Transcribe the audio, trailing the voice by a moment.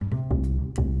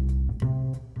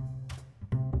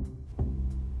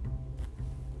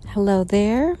Hello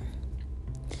there.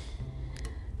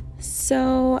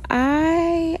 So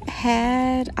I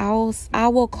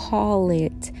will call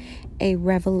it a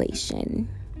revelation.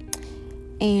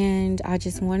 And I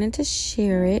just wanted to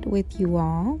share it with you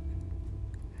all.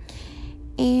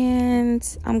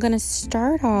 And I'm going to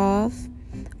start off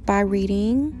by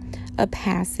reading a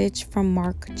passage from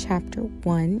Mark chapter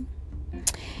 1.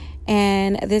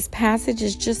 And this passage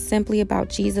is just simply about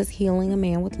Jesus healing a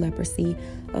man with leprosy.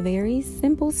 A very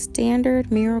simple, standard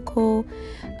miracle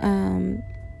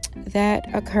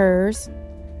that occurs.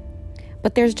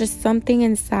 But there's just something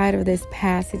inside of this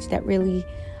passage that really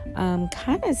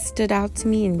kind of stood out to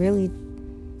me and really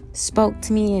spoke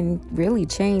to me and really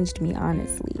changed me,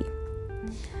 honestly.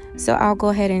 So I'll go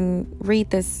ahead and read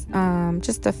this,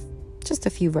 just a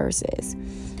few verses.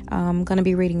 I'm going to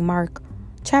be reading Mark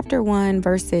chapter 1,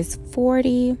 verses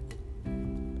 40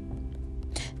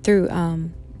 through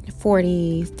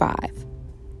 45.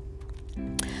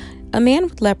 A man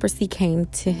with leprosy came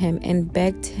to him and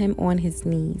begged him on his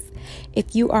knees,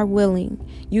 "If you are willing,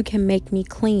 you can make me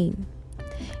clean."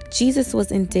 Jesus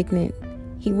was indignant.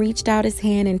 He reached out his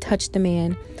hand and touched the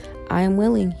man. "I am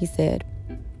willing," he said.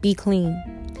 "Be clean."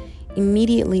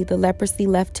 Immediately the leprosy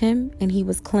left him and he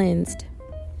was cleansed.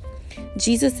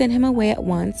 Jesus sent him away at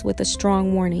once with a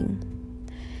strong warning.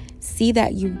 "See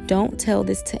that you don't tell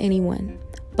this to anyone,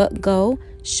 but go,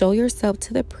 show yourself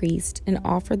to the priest and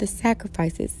offer the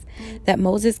sacrifices that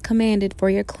Moses commanded for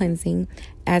your cleansing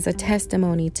as a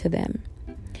testimony to them."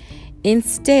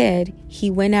 Instead,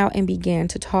 he went out and began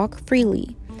to talk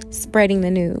freely, spreading the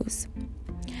news.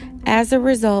 As a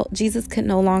result, Jesus could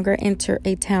no longer enter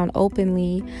a town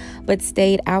openly, but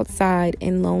stayed outside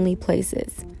in lonely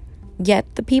places. Yet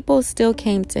the people still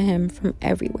came to him from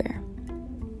everywhere.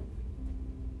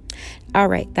 All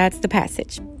right, that's the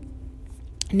passage.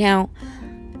 Now,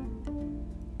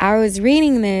 I was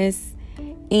reading this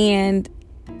and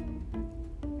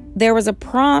there was a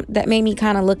prompt that made me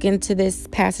kind of look into this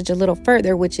passage a little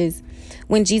further, which is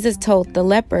when Jesus told the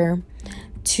leper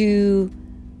to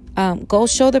go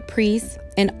show the priest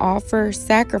and offer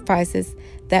sacrifices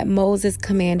that Moses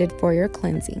commanded for your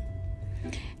cleansing.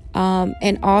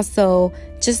 And also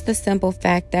just the simple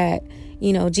fact that,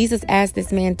 Jesus asked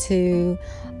this man to,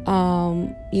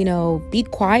 be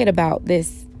quiet about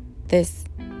this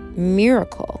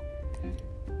miracle.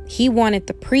 He wanted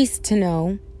the priest to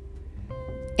know,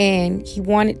 and he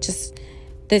wanted just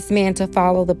this man to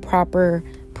follow the proper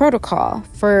protocol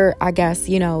for, I guess,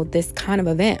 this kind of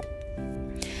event.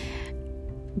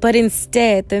 But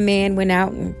instead, the man went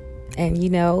out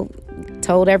and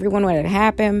told everyone what had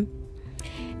happened.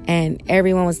 And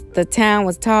the town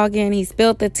was talking. He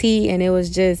spilled the tea and it was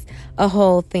just a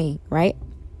whole thing, right?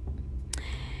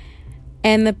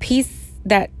 And the piece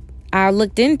that I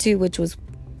looked into, which was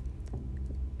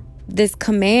this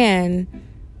command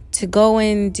to go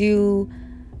and do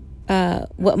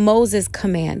what Moses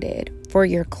commanded for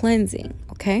your cleansing,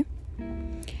 okay?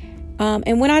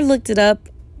 And when I looked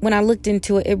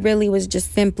into it, it really was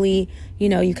just simply,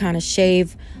 you kind of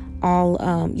shave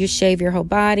you shave your whole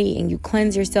body and you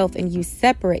cleanse yourself and you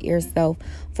separate yourself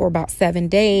for about 7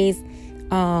 days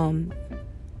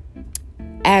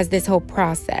as this whole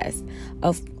process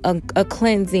of a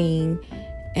cleansing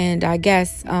and I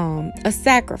guess a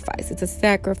sacrifice. It's a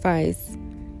sacrifice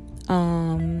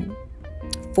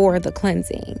for the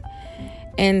cleansing.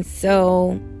 And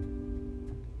so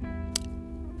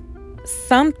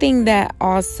something that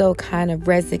also kind of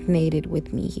resonated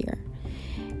with me here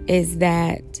is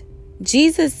that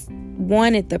Jesus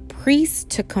wanted the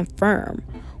priest to confirm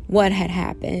what had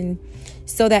happened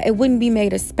so that it wouldn't be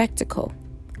made a spectacle.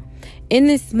 In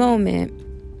this moment,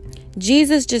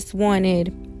 Jesus just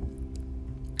wanted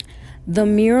the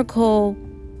miracle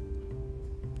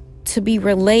to be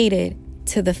related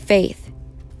to the faith,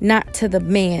 not to the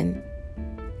man,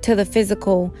 to the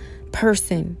physical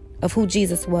person of who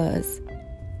Jesus was.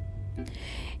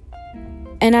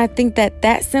 And I think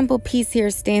that simple piece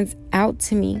here stands out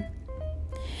to me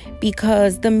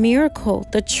because the miracle,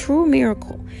 the true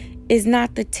miracle, is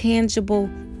not the tangible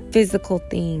physical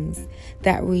things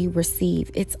that we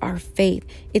receive. It's our faith.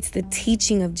 It's the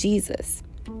teaching of Jesus.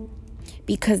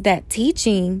 Because that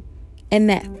teaching and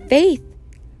that faith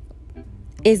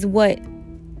is what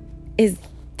is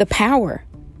the power,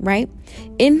 right?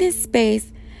 In this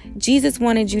space, Jesus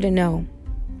wanted you to know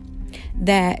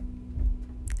that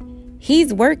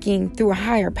he's working through a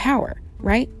higher power,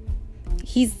 right?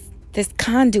 He's this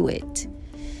conduit,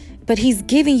 but he's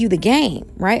giving you the game,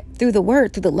 right? Through the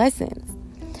word, through the lessons.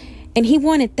 And he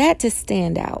wanted that to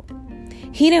stand out.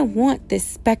 He didn't want this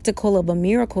spectacle of a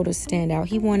miracle to stand out.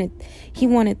 He wanted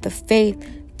the faith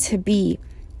to be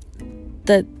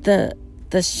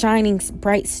the shining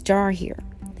bright star here.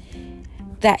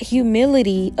 That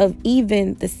humility of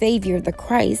even the Savior, the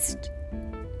Christ,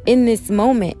 in this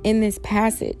moment, in this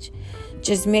passage,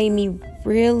 just made me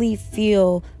really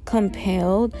feel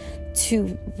compelled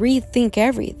to rethink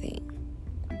everything.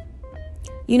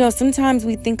 You know, sometimes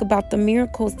we think about the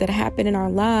miracles that happen in our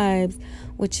lives,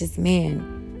 which is,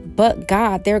 man, but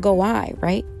God, there go I,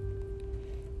 right?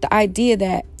 The idea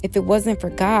that if it wasn't for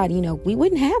God, you know, we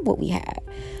wouldn't have what we have.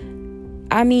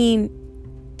 I mean,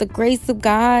 the grace of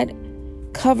God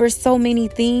covers so many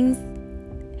things.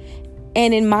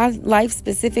 And in my life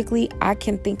specifically, I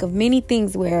can think of many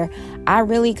things where I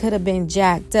really could have been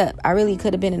jacked up. I really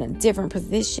could have been in a different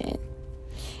position.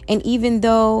 And even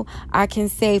though I can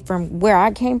say from where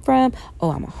I came from,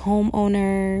 oh, I'm a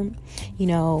homeowner, you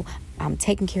know, I'm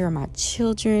taking care of my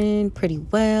children pretty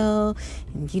well.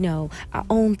 And, you know, I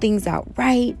own things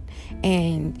outright.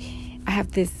 And I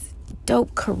have this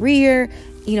dope career,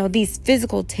 you know, these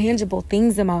physical, tangible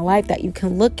things in my life that you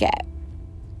can look at.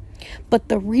 But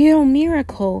the real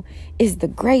miracle is the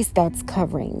grace that's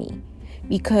covering me.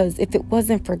 Because if it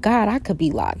wasn't for God, I could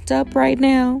be locked up right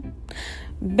now.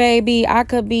 Baby, I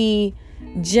could be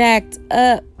jacked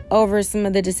up over some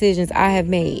of the decisions I have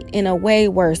made in a way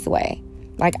worse way.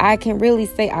 Like, I can really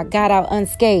say I got out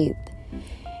unscathed,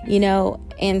 you know.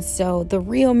 And so the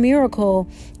real miracle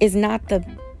is not the,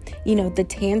 you know, the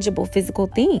tangible physical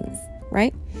things,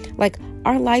 right? Like,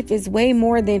 our life is way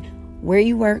more than where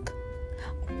you work,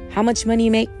 how much money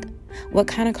you make, what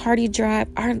kind of car do you drive.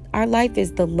 Our life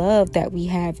is the love that we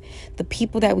have, the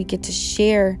people that we get to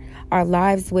share our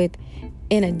lives with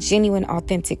in a genuine,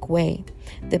 authentic way.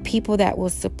 The people that will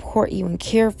support you and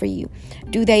care for you.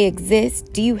 Do they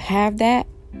exist? Do you have that?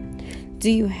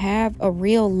 Do you have a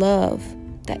real love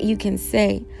that you can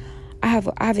say,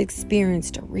 I've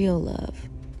experienced a real love,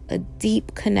 a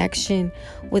deep connection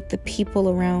with the people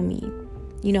around me?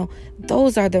 You know,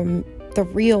 those are the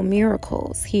real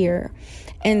miracles here.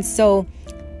 And so,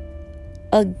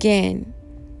 again,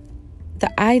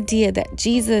 the idea that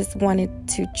Jesus wanted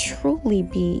to truly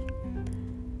be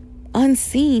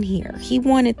unseen here. He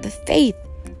wanted the faith.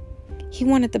 He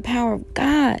wanted the power of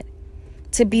God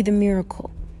to be the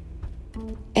miracle.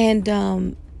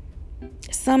 And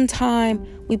sometimes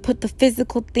we put the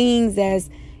physical things as,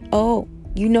 oh,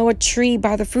 you know a tree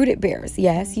by the fruit it bears.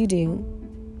 Yes, you do.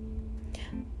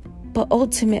 But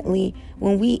ultimately,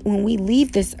 when we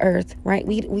leave this earth, right,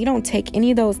 we don't take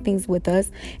any of those things with us.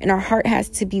 And our heart has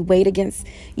to be weighed against,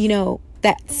 you know,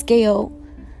 that scale.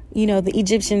 You know, the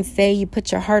Egyptians say you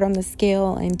put your heart on the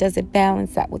scale and does it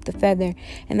balance that with the feather?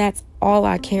 And that's all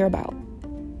I care about.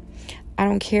 I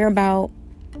don't care about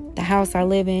the house I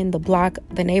live in, the block,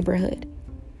 the neighborhood.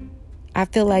 I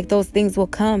feel like those things will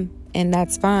come, and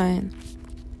that's fine.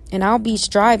 And I'll be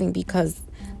striving because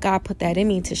God put that in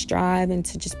me to strive and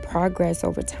to just progress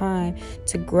over time,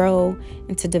 to grow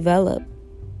and to develop.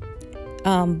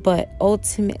 But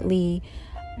ultimately,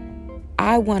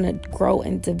 I want to grow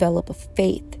and develop a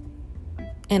faith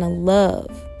and a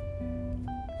love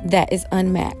that is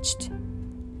unmatched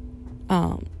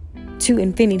to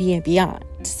infinity and beyond,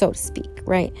 so to speak,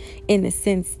 right? In the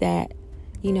sense that,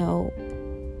 you know,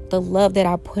 the love that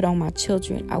I put on my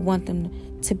children, I want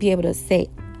them to be able to say,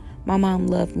 my mom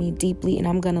loved me deeply, and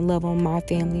I'm going to love on my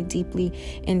family deeply.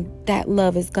 And that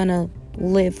love is going to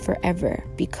live forever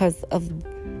because of,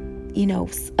 you know,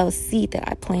 a seed that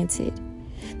I planted.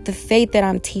 The faith that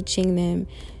I'm teaching them,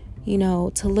 you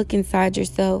know, to look inside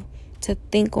yourself, to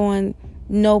think on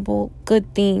noble,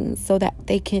 good things so that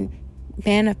they can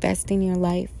manifest in your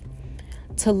life.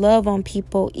 To love on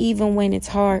people even when it's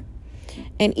hard.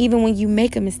 And even when you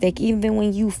make a mistake, even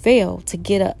when you fail, to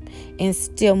get up and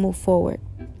still move forward.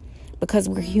 Because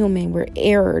we're human, we're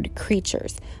erred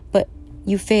creatures. But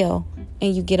you fail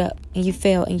and you get up, and you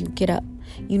fail and you get up.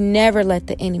 You never let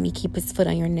the enemy keep his foot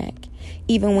on your neck.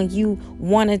 Even when you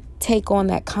want to take on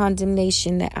that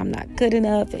condemnation that I'm not good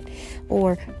enough,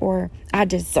 or I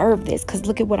deserve this because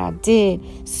look at what I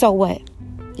did. So what?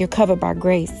 You're covered by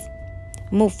grace.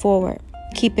 Move forward.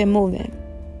 Keep it moving.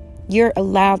 You're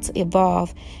allowed to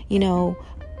evolve. You know,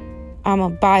 I'm a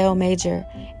bio major,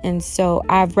 and so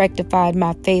I've rectified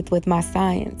my faith with my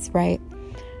science, right?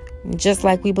 Just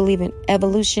like we believe in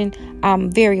evolution,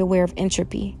 I'm very aware of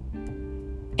entropy.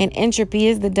 And entropy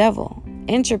is the devil.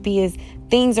 Entropy is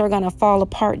things are going to fall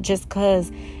apart just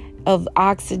because of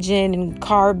oxygen and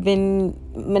carbon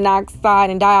monoxide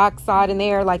and dioxide in the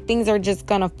air. Like, things are just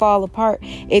going to fall apart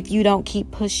if you don't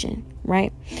keep pushing,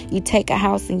 right? You take a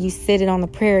house and you sit it on the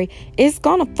prairie. It's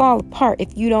going to fall apart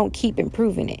if you don't keep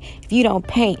improving it. If you don't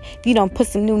paint, if you don't put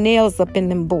some new nails up in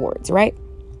them boards, right?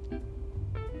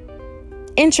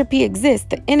 Entropy exists.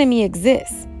 The enemy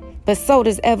exists. But so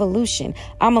does evolution.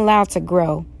 I'm allowed to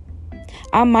grow.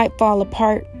 I might fall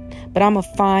apart, but I'm going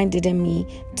to find it in me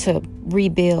to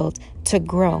rebuild, to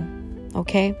grow.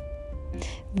 Okay?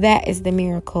 That is the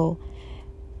miracle.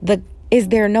 Is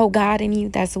there no God in you?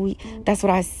 That's what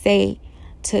I say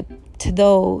to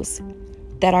those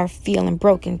that are feeling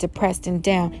broken, depressed, and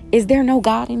down. Is there no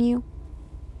God in you?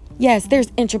 Yes,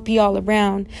 there's entropy all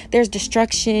around. There's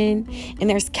destruction and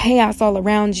there's chaos all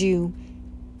around you.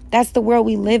 That's the world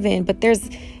we live in. But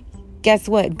guess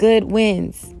what? Good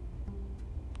wins.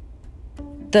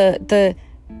 The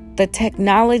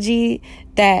technology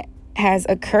that has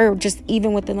occurred just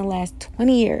even within the last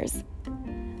 20 years.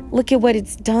 Look at what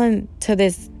it's done to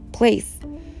this place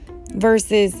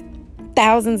versus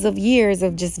thousands of years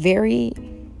of just very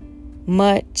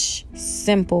much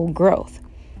simple growth.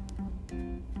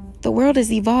 The world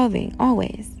is evolving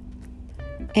always.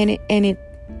 And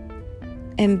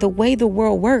the way the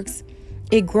world works,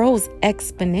 it grows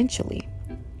exponentially.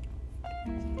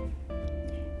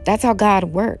 That's how God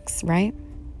works, right?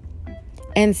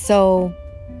 And so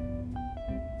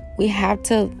we have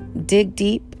to dig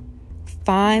deep,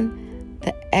 find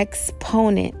the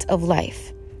exponent of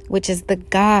life, which is the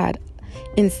God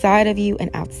inside of you and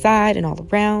outside and all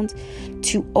around,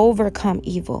 to overcome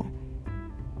evil,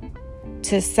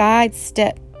 to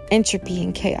sidestep entropy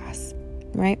and chaos,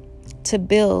 right? To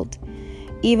build.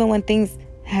 Even when things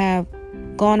have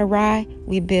gone awry,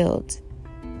 we build,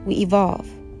 we evolve.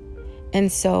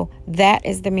 And so that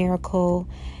is the miracle.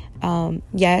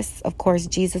 Yes, of course,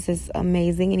 Jesus is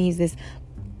amazing, and he's this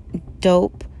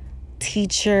dope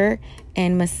teacher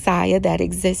and Messiah that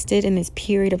existed in this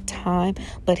period of time.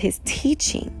 But his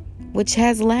teaching, which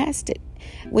has lasted,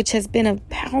 which has been a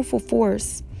powerful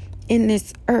force in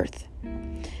this earth,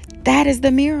 that is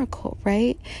the miracle,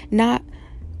 right? Not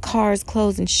cars,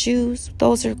 clothes, and shoes.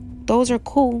 Those are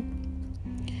cool.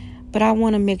 But I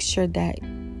want to make sure that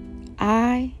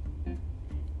I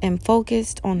am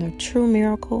focused on the true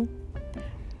miracle.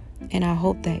 And I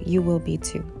hope that you will be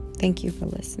too. Thank you for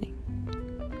listening.